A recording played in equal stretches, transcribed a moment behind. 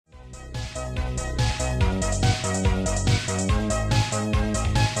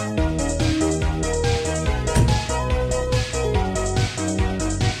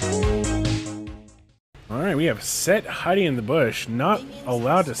we have Set hiding in the bush, not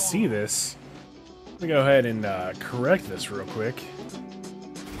allowed to see this. Let me go ahead and correct this real quick.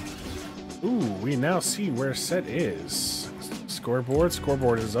 Ooh, we now see where Set is. Scoreboard.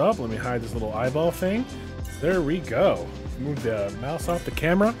 Scoreboard is up. Let me hide this little eyeball thing. There we go. Move the mouse off the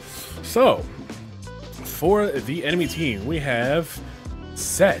camera. So, for the enemy team, we have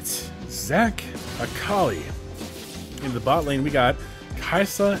Set, Zac, Akali. In the bot lane, we got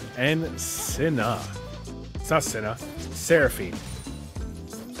Kai'Sa and Senna. It's not Senna, Seraphine.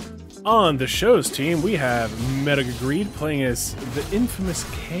 On the show's team, we have Medica Greed playing as the infamous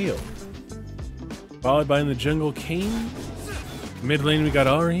Kayle. Followed by in the jungle, Kayn. Mid lane, we got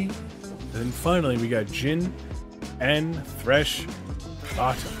Ahri. And then finally, we got Jhin and Thresh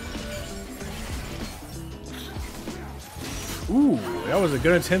bottom. Ooh, that was a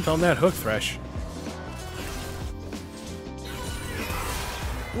good attempt on that hook, Thresh.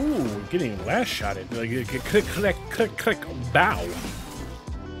 Ooh, getting last shotted. Like, click, click, click, click, bow.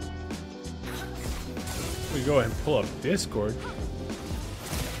 We go ahead and pull up Discord.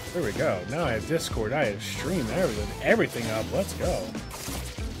 There we go. Now I have Discord. I have stream. Everything up. Let's go.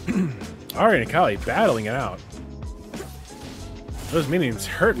 Ahri and Akali battling it out. Those minions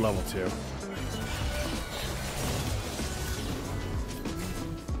hurt level 2.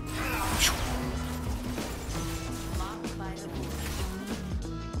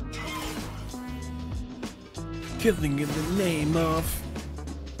 Killing in the name of...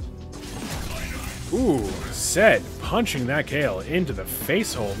 Ooh, Set punching that Kayle into the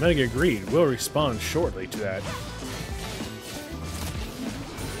face hole. Medica Greed will respond shortly to that.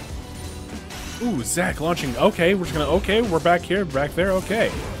 Ooh, Zac launching. Okay, we're just gonna. Okay, we're back here, back there.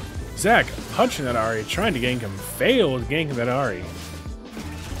 Okay. Zac punching that Ahri, trying to gank him. Failed ganking that Ahri.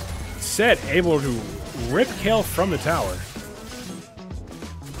 Set able to rip Kayle from the tower.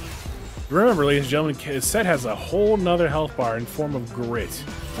 Remember, ladies and gentlemen, Set has a whole nother health bar in form of grit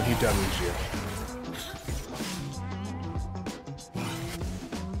when he W's you.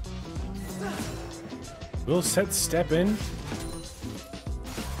 Will Set step in?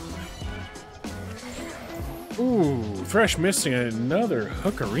 Ooh, Thresh missing another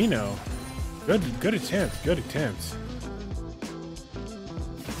Hookerino. Good attempt, good attempt.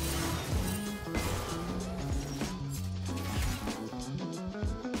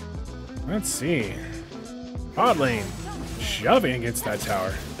 Let's see. Bot lane. Shoving against that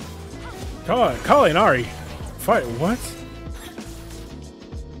tower. Kali and Ahri. Fight. What?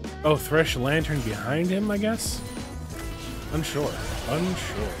 Oh, Thresh Lantern behind him, I guess? Unsure.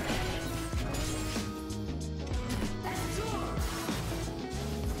 Unsure.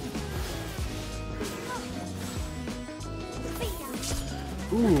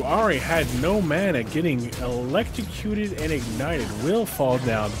 Ooh, Ahri had no mana, getting electrocuted and ignited. Will fall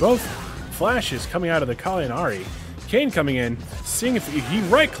down. Both flashes coming out of the Kali and Ahri. Kayn coming in, seeing if he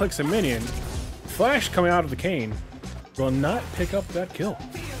right-clicks a minion. Flash coming out of the Kayn. Will not pick up that kill.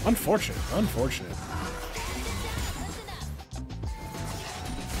 Unfortunate. Unfortunate.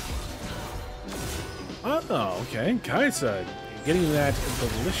 Oh, okay. Kai'Sa getting that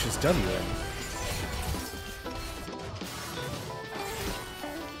delicious W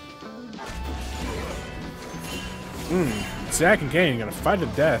in. Zac and Kayn gonna fight to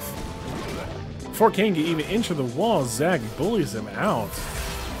death. Before Kayn can even enter the wall, Zac bullies him out.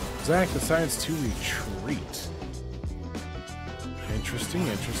 Zac decides to retreat. Interesting,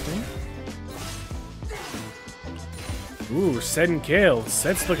 interesting. Ooh, Set and Kayle.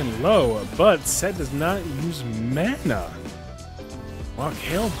 Set's looking low, but Set does not use mana, while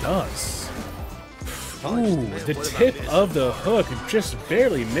Kayle does. Ooh, the tip of the hook just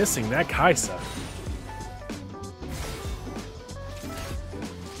barely missing that Kai'Sa.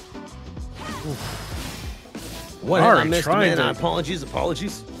 What Ahri I missed, man. Apologies.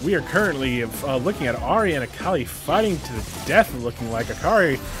 We are currently looking at Ahri and Akali fighting to the death, looking like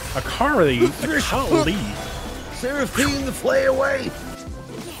Akali. Seraphine the flay away.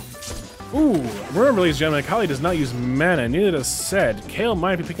 Ooh, remember, ladies and gentlemen, Akali does not use mana, neither does Set. Kayle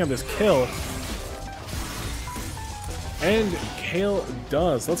might be picking up this kill. And Kayle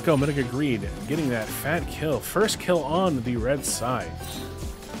does. Let's go, Medica Greed, getting that fat kill. First kill on the red side.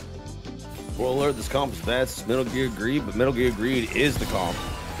 Spoiler alert, this comp is bad. It's Metal Gear Greed, but Metal Gear Greed is the comp.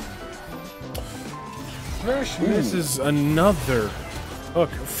 Thresh misses another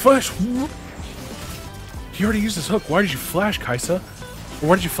hook. Flash! He already used his hook. Why did you flash, Kai'Sa? Or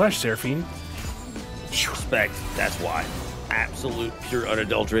why did you flash, Seraphine? Respect, that's why. Absolute, pure,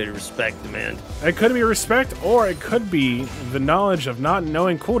 unadulterated respect demand. It could be respect, or it could be the knowledge of not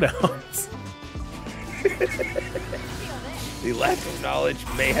knowing cooldowns. The lack of knowledge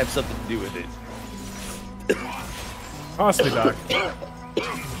may have something to do with it. Possibly, Doc.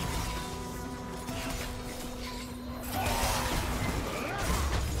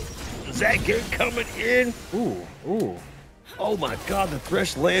 Zach coming in. Ooh. Oh my God, the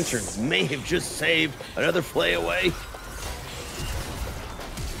Thresh Lantern may have just saved another flayaway.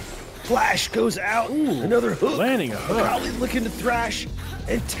 Flash goes out. Ooh, another hook. landing a hook. Probably looking to thrash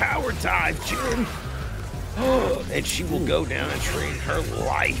and tower dive Jin. Oh, and she will go down and trade her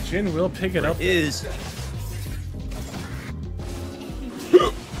life. Jin will pick it up.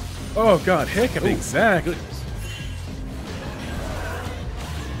 Oh God, hiccuping Zach. Goodness.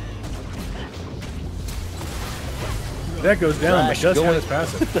 That goes down, but Thrash does have going- his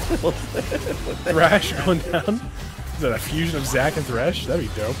passive. Thrash going down. Is that a fusion of Zac and Thresh? That'd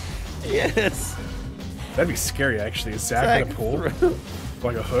be dope. Yes. That'd be scary, actually. Is Zac in a pool?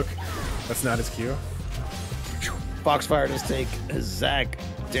 Like a hook? That's not his cue. Foxfire does take Zach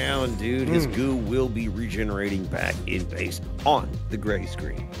down, dude. His goo will be regenerating back in base on the gray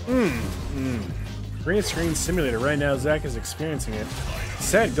screen. Green screen simulator. Right now, Zac is experiencing it.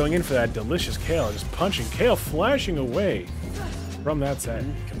 Set going in for that delicious Kale. Just punching. Kale flashing away from that Set.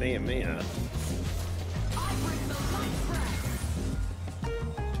 Kamehameha.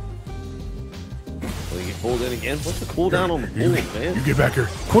 Will he get pulled in again? What's the cooldown on the pull, man? You get back here.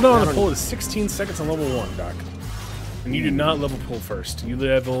 Cooldown on the pull is 16 seconds on level 1, Doc. And you do not level pull first. You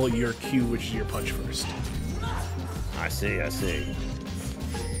level your Q, which is your punch first. I see.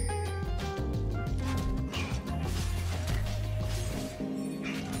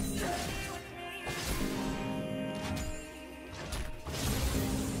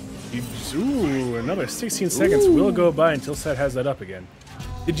 Ooh, another 16 seconds will go by until Set has that up again.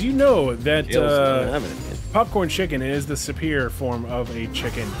 Did you know that popcorn chicken is the superior form of a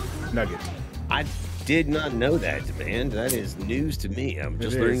chicken nugget? I did not know that, Demand. That is news to me. I'm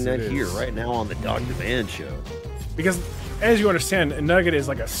just learning that here right now on the Dog Demand show. Because, as you understand, a nugget is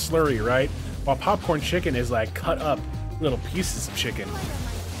like a slurry, right? While popcorn chicken is like cut up little pieces of chicken.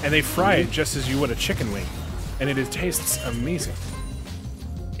 And they fry it just as you would a chicken wing. And it tastes amazing.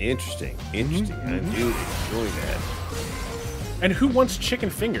 Interesting. I do enjoy that. And who wants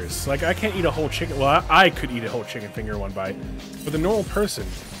chicken fingers? Like, I can't eat a whole chicken. Well, I could eat a whole chicken finger in one bite. But the normal person,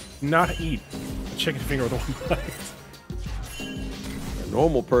 not eat a chicken finger with one bite. A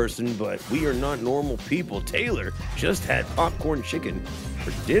normal person, but we are not normal people. Taylor just had popcorn chicken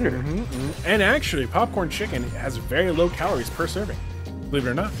for dinner. And actually, popcorn chicken has very low calories per serving. Believe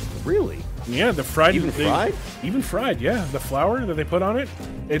it or not. Really? Yeah, the fried. Even fried? Even fried, yeah. The flour that they put on it,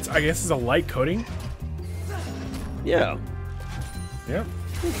 I guess it's a light coating. Yeah. Yeah.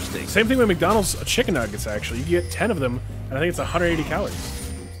 Interesting. Same thing with McDonald's chicken nuggets, actually. You get 10 of them, and I think it's 180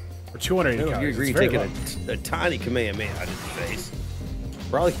 calories. Or 280 You calories. agree It's very taking low. a tiny Kamehameha out of the face.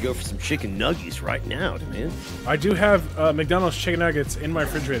 Probably could go for some chicken nuggies right now, man. I do have McDonald's chicken nuggets in my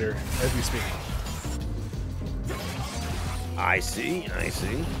refrigerator as we speak. I see.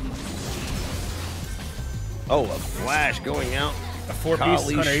 Oh, a flash going out. A 4-piece,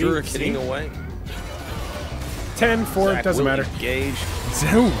 Kali 180. sure getting away. 10, 4, Zach doesn't will matter. engage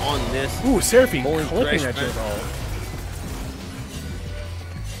Zoom. on this. Ooh, Seraphine Pulling clipping Thresh that joke. back.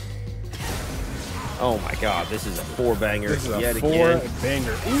 Oh my God, this is a 4-banger This is yet a again.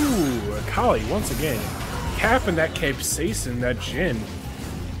 4-banger. Ooh, Kali once again capping that capsaicin, that gin.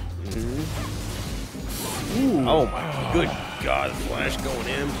 Ooh. Oh my good God, flash going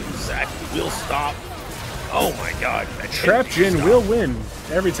in, but Zach will stop. Oh my God, that Trap Jin stop. will win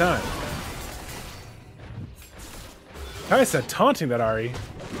every time. Kaisa taunting that Ari.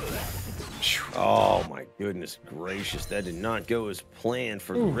 Oh my goodness gracious, that did not go as planned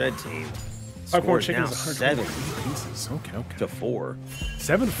for the red team. Popcorn Score now chicken is 7 pieces. Okay. to 4.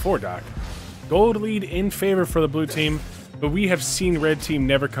 7-4, Doc. Gold lead in favor for the blue team, but we have seen red team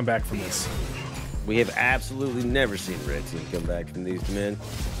never come back from this. We have absolutely never seen red team come back from these men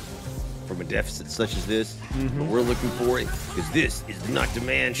from a deficit such as this. But we're looking for it because this is the Not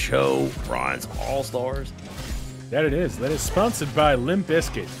Demand Show Bronze All Stars. That it is. That is sponsored by Limp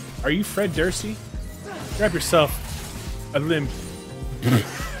Bizkit. Are you Fred Durst? Grab yourself a limp.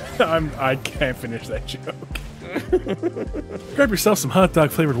 I can't finish that joke. Grab yourself some hot dog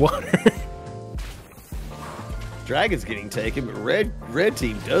flavored water. Dragon's getting taken, but red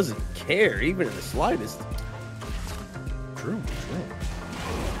team doesn't care even in the slightest. True.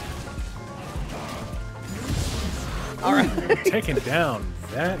 All right. Taking down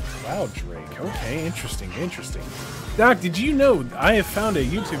that Cloud Drake. Okay, interesting. Doc, did you know I have found a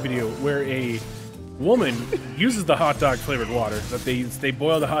YouTube video where a woman uses the hot dog flavored water that they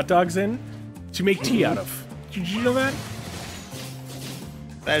boil the hot dogs in to make tea out of? Did you know that?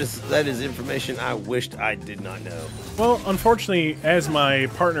 That is information I wished I did not know. Well, unfortunately, as my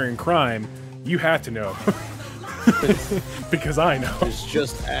partner in crime, you have to know. Because I know. It's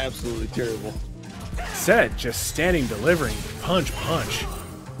just absolutely terrible. Set just standing, delivering. Punch, punch.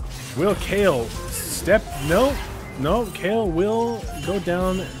 Will Kale step? No. Kale will go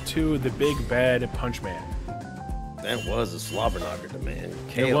down to the big bad punch man. That was a slobber knocker to man.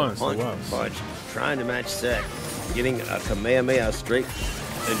 Kale was. punch, trying to match Set, getting a Kamehameha straight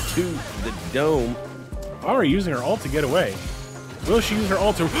into the dome. Ari using her ult to get away. Will she use her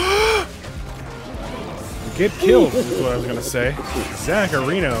ult to get killed? Is what I was gonna say.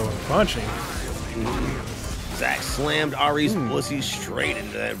 Zacharino punching. Zac slammed Ari's pussy straight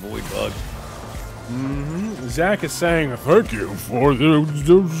into that void bug. Zac is saying, "Thank you for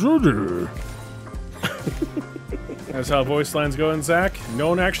the." That's how voice lines go in Zac. No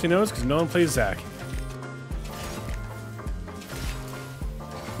one actually knows because no one plays Zac.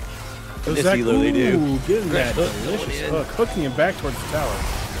 So This Zac, you literally do. Getting that Hook delicious going in. hook, hooking him back towards the tower.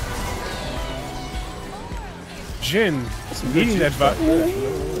 Jin eating that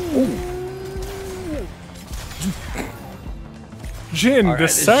Jin All right,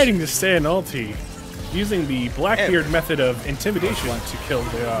 deciding to stay in ulti, using the Blackbeard method of intimidation to kill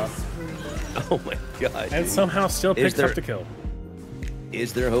the Oh my god. and dude. somehow still picks up the kill.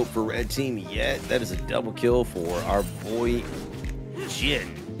 Is there hope for red team yet? That is a double kill for our boy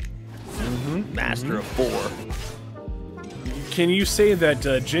Jin. Master of 4. Can you say that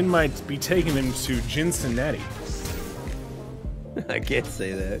Jin might be taking him to Cincinnati? I can't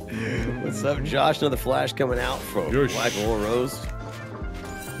say that. What's up, Josh? Another flash coming out from Yosh. Black Hole Rose.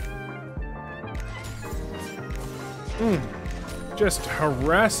 Just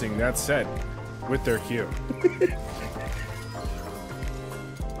harassing that set with their Q.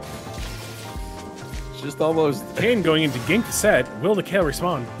 It's just almost. Kane going in to gank the set. Will the Kale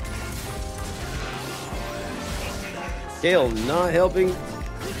respawn? Gale not helping.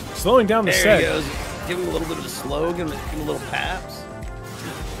 Slowing down the There set. he goes. Give him a little bit of a slow. Give him a little paps.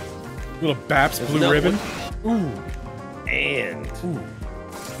 Little Baps There's blue another ribbon. one. And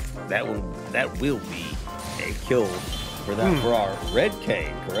that will be a kill for that for our red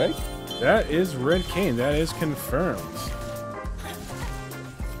Kane, correct? That is Red Kane. That is confirmed.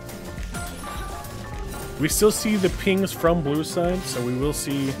 We still see the pings from blue side, so we will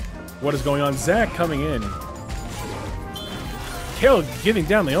see what is going on. Zac coming in. Kale giving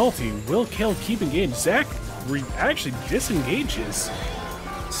down the ulti. Will Kale keep engaged? Zac actually disengages.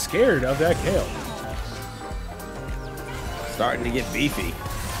 Scared of that Kale. Starting to get beefy.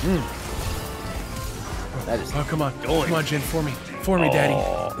 That is. Oh, come on. Going. Come on, Jin. For me. For me, Daddy.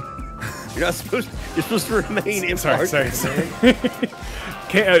 You're not supposed. You're supposed to remain in Sorry. man.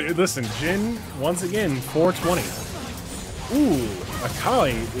 Okay, listen, Jin, once again, 420. Ooh,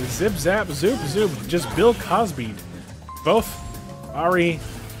 Akali, zip, zap, zoop, zoop, just Bill Cosby. Both Ari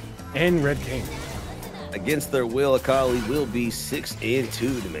and Red King. Against their will, Akali will be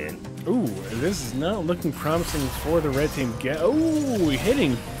 6-2 to man. Ooh, this is not looking promising for the red team. Ooh,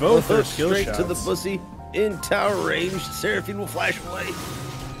 hitting both their skill straight shots. to the pussy in tower range. Seraphine will flash away.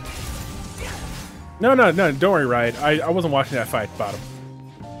 No, don't worry, Riot. I wasn't watching that fight, bottom.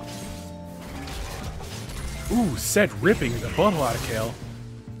 Ooh, Set ripping the butthole out of Kale.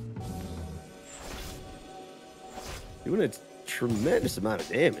 Doing a tremendous amount of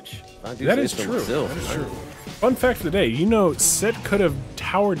damage. I do That say is so true. myself. That is true. Fun fact for the day, you know, Set could have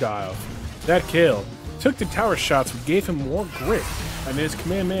tower dialed that Kale, took the tower shots, gave him more grit, and his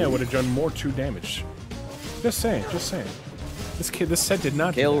Kamehameha would have done more true damage. Just saying, just saying. This Set did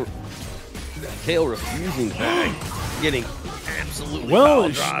not. Kale refusing back, getting absolutely Well, foul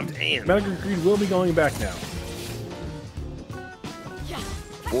dropped and Medical Greed will be going back now.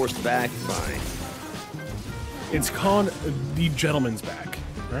 forced back by. It's called the Gentleman's Back,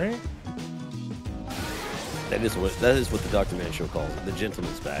 right? That is what the Dr. Man show calls it, the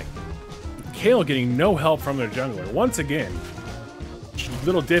gentleman's back. Kale getting no help from their jungler once again.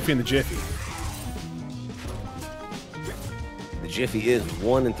 Little Diffie in the Jiffy. The Jiffy is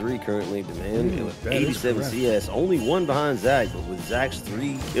 1-3 currently, demand with that is 87 correct. CS, only one behind Zac, but with Zac's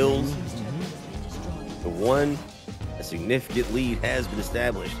 3 kills, a significant lead has been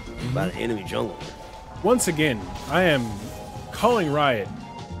established by the enemy jungler. Once again, I am calling Riot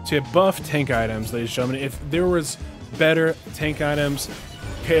to buff tank items, ladies and gentlemen. If there was better tank items,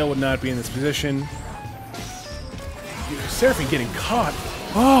 Kale would not be in this position. Seraphine getting caught.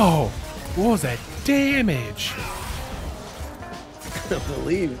 Oh, what was that damage? I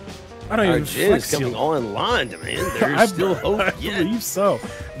believe I don't our even Jin flex is coming seal. online, demand. There's still hope I yet. believe so.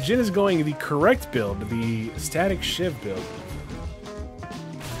 Jin is going the correct build, the static Shiv build.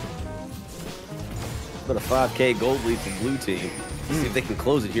 About a 5K gold lead for blue team. See if they can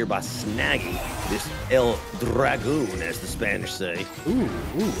close it here by snagging this El Dragoon, as the Spanish say. Ooh,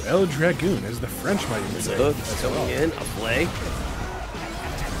 El Dragoon, as the French might even say. Hook coming in, a play.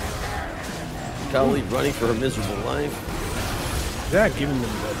 Kali running for her miserable life. Zach giving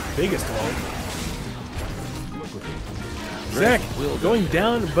them the biggest ult. Zach going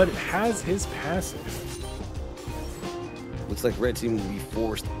down, but it has his passive. Looks like red team will be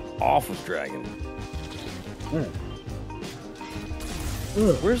forced off of Dragon.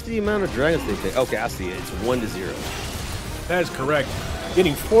 Where's the amount of dragons they take? Okay, I see it. It's 1-0. That is correct.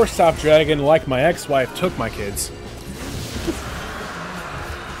 Getting forced off Dragon like my ex-wife took my kids.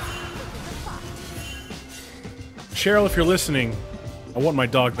 Cheryl, if you're listening, I want my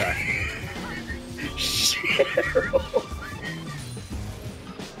dog back. Cheryl.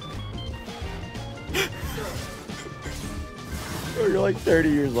 You're like 30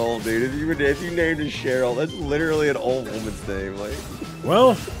 years old, dude. If you named her Cheryl, that's literally an old woman's name. Like,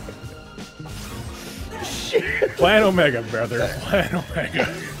 well, Plan Omega, brother. Plan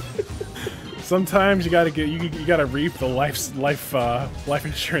Omega. Sometimes you gotta reap the life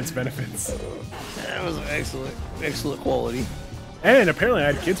insurance benefits. That was excellent quality. And apparently,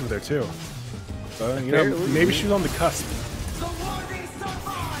 I had kids with her too. So you know, maybe she was on the cusp.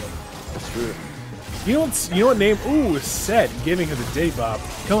 That's true. You know what name? Ooh, Set giving her the day bob.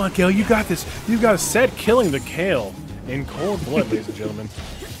 Come on, Kale, you got this. You got a Set killing the Kale in cold blood, ladies and gentlemen.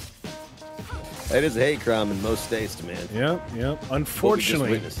 That is a hate crime in most states, man. Yep.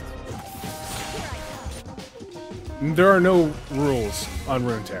 Unfortunately, there are no rules on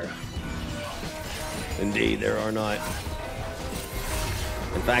Runeterra. Indeed, there are not.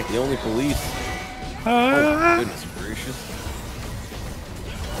 In fact, the only police. Oh, goodness gracious.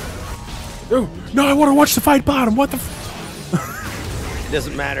 Oh, no, I want to watch the fight bottom. What the It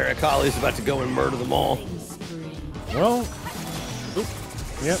doesn't matter. Akali's about to go and murder them all. Well,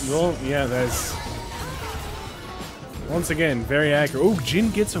 that's once again very accurate. Oh, Jin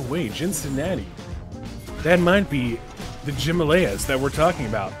gets away. Jin Cincinnati. That might be the Himalayas that we're talking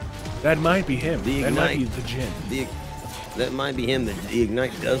about. That might be him. The That might be Ignite. the Jin. That might be him. The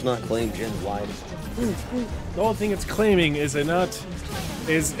Ignite does not claim Jin's life. The only thing it's claiming is Aneta,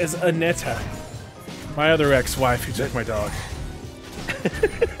 my other ex-wife who took my dog.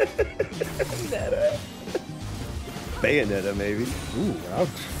 Bayonetta, maybe. Ooh,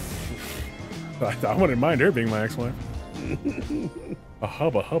 I wouldn't mind her being my ex-wife. A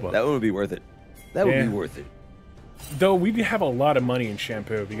hubba. That one would be worth it. That would be worth it. Though we have a lot of money in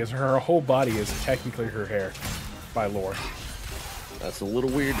shampoo because her whole body is technically her hair, by lore. That's a little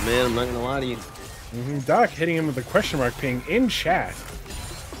weird, man. I'm not gonna lie to you. Doc hitting him with a question mark ping in chat.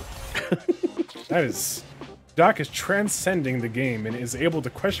 Doc is transcending the game and is able to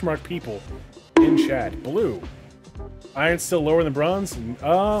question mark people in chat. Blue. Iron's still lower than bronze?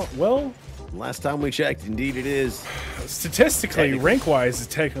 Well... Last time we checked, indeed it is. Statistically, rank-wise, it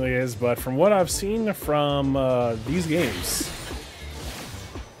technically is, but from what I've seen from these games,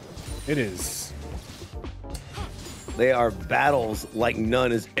 it is. They are battles like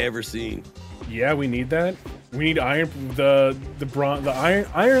none has ever seen. Yeah, we need that. We need iron. The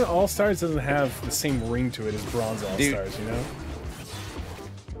Iron All Stars doesn't have the same ring to it as Bronze All Stars. You know.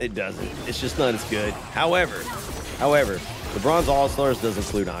 It doesn't. It's just not as good. However, the Bronze All Stars does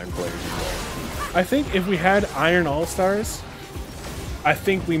include Iron players as well. I think if we had Iron All Stars, I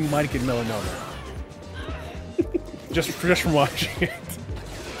think we might get melanoma. just from watching it.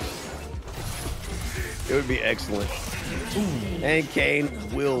 It would be excellent. And Kane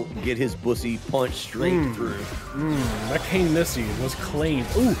will get his bussy punched straight through. That Kane Missy was claimed.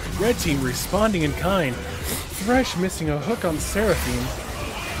 Ooh, red team responding in kind. Thresh missing a hook on Seraphine.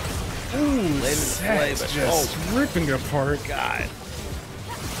 Ooh, Set just ripping it apart. God.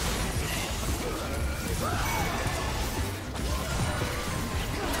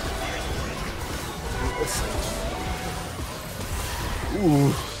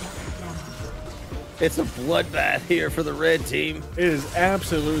 Ooh. It's a bloodbath here for the red team. It is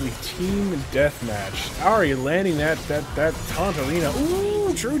absolutely team deathmatch. Ari landing that Tantarina.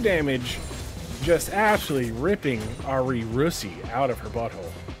 Ooh, true damage. Just absolutely ripping Ari Russi out of her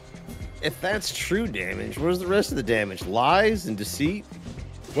butthole. If that's true damage, where's the rest of the damage? Lies and deceit?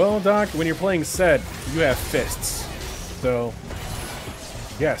 Well, Doc, when you're playing Set, you have fists. So,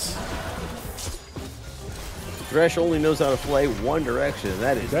 yes. Thresh only knows how to play one direction, and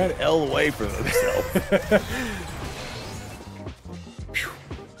that is L away from himself.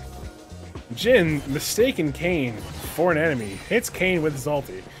 Jin, mistaken Kane for an enemy, hits Kane with his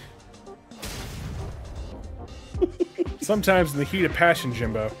ulti. Sometimes in the heat of passion,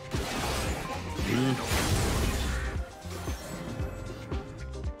 Jimbo. dude.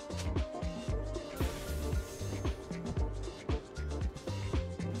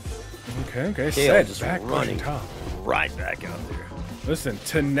 Okay, Kale set just back running top. right back out there. Listen,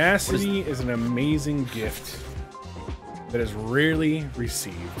 tenacity is an amazing gift that is rarely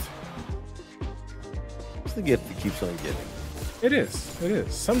received. It's the gift that keeps on giving. It is. It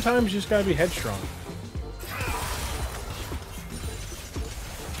is. Sometimes you just gotta be headstrong.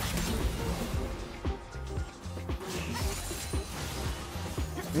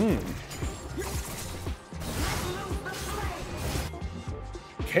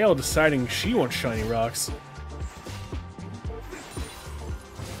 Kale deciding she wants shiny rocks.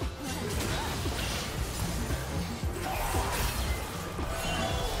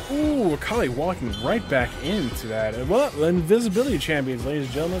 Ooh, Akali walking right back into that. Well, invisibility champions, ladies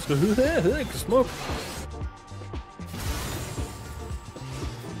and gentlemen. Let's go. Smoke.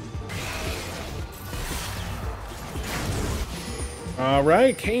 All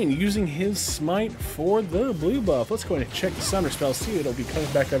right, Kayn using his smite for the blue buff. Let's go ahead and check the Sunder spell, see it'll be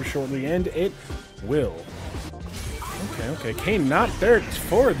coming back up shortly, and it will. Okay. Kayn not there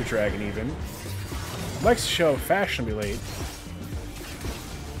for the dragon even. Likes to show fashionably late.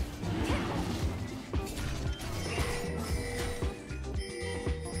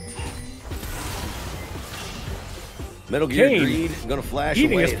 Metal Gear Kayn Greed gonna flash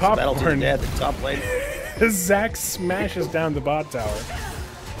eating away. his It's battle to the popcorn. death at top lane. Zac smashes down the bot tower.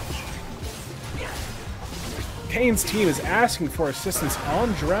 Kayn's team is asking for assistance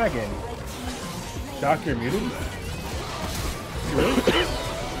on Dragon. Doc, you're muted. Really?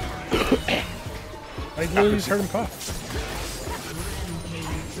 I literally just heard him cough.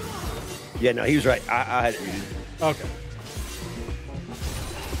 Yeah, no, he was right. I had it muted. Okay.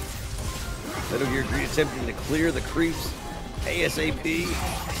 Metal Gear Greed attempting to clear the creeps ASAP.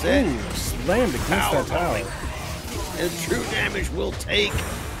 Set. Ooh, slammed against Power that tower. bombing. And true damage will take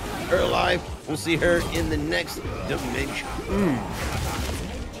her alive. We'll see her in the next dimension.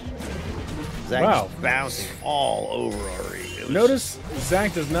 Zac Wow. just bouncing all over Ari. It was- Notice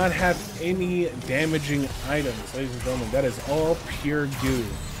Zac does not have any damaging items, ladies and gentlemen. That is all pure goo.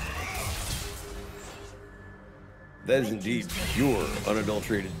 that is indeed pure,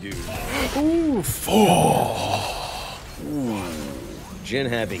 unadulterated dude. Ooh, 4. Jin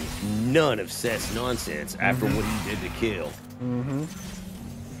having none of Seth's nonsense after what he did to Kill. You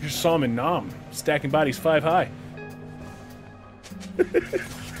just saw him in Nam, stacking bodies 5 high.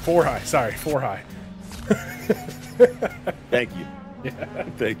 4 high, sorry, 4 high. Thank you. Yeah.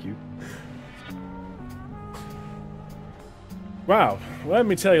 Thank you. Wow, let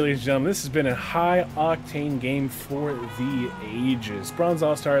me tell you, ladies and gentlemen, this has been a high-octane game for the ages. Bronze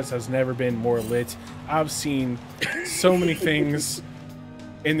All-Stars has never been more lit. I've seen so many things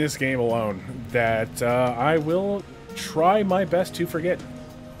in this game alone that I will try my best to forget.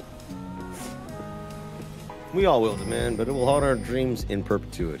 We all will, man, but it will haunt our dreams in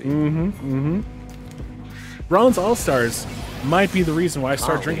perpetuity. Bronze All-Stars might be the reason why I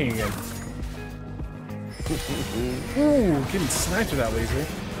start drinking again. Ooh, getting sniped with that laser.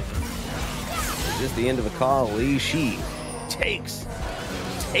 Just the end of a call. Li Shi takes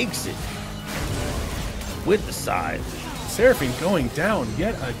it with the side. Seraphine going down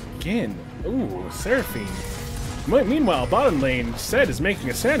yet again. Ooh, Seraphine. Meanwhile, bottom lane, Sed is making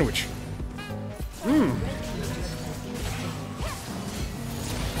a sandwich. Ooh,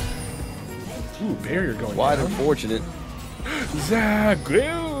 barrier going Quite down. unfortunate. Zac.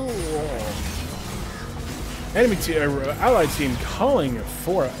 Enemy team, allied team calling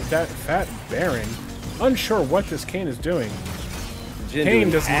for that fat Baron. Unsure what this Kayn is doing. Jin Kayn doing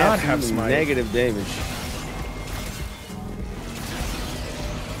does not have absolutely smite. negative damage.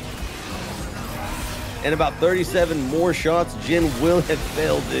 And about 37 more shots, Jin will have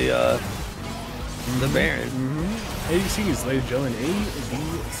failed the Baron. ADCs, ladies and gentlemen,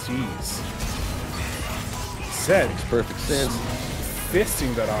 ADCs. Sed Makes perfect sense.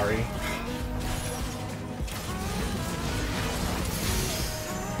 fisting that Ari.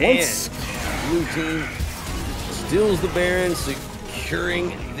 Once And blue team steals the Baron, securing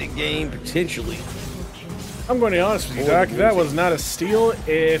the game potentially. I'm going to be honest with you, Doc, that was not a steal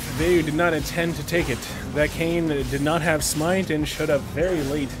if they did not intend to take it. That Kayn did not have smite and showed up very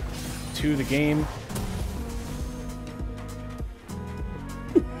late to the game.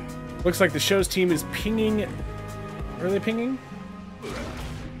 Looks like the show's team is pinging. Are they pinging?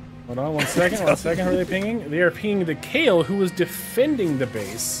 Hold on, 1 second, 1 second. Are they pinging? They are pinging the Kale, who was defending the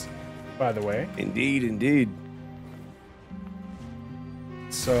base, by the way. Indeed, indeed.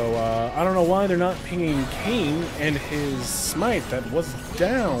 So, I don't know why they're not pinging Kayn and his smite that was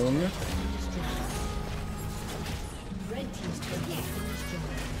down.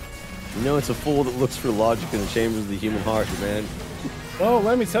 You know, it's a fool that looks for logic in the chambers of the human heart, man. Well,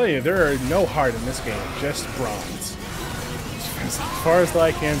 let me tell you, there are no heart in this game, just bronze. As far as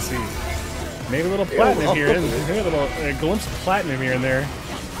I can see. Maybe a little platinum here, and maybe a little glimpse of platinum here and there.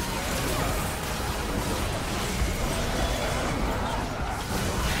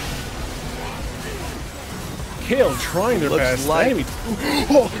 Kale trying their best. Like...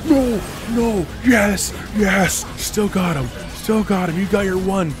 Oh, no, yes, still got him. You got your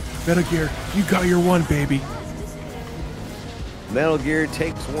one, Metal Gear. You got your one, baby. Metal Gear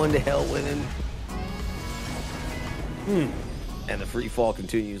takes one to hell with him. And the free fall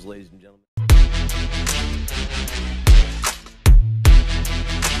continues, ladies and gentlemen.